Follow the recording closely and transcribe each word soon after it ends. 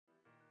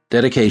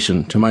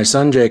Dedication to my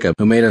son Jacob,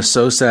 who made us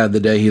so sad the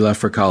day he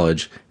left for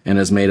college and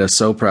has made us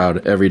so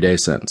proud every day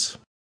since.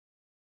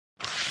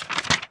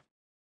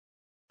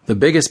 The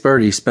biggest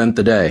birdie spent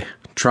the day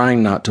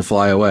trying not to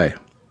fly away,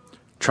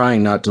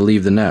 trying not to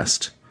leave the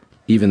nest,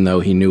 even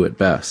though he knew it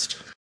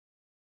best.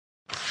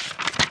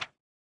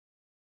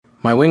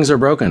 My wings are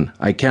broken,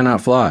 I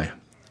cannot fly.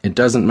 It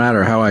doesn't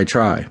matter how I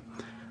try.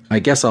 I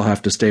guess I'll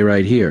have to stay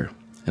right here.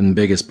 And the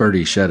biggest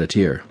birdie shed a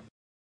tear.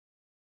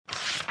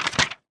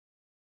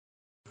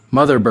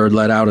 Mother bird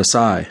let out a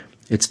sigh.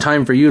 It's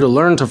time for you to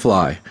learn to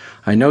fly.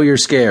 I know you're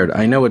scared,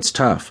 I know it's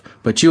tough,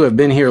 but you have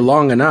been here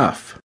long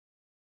enough.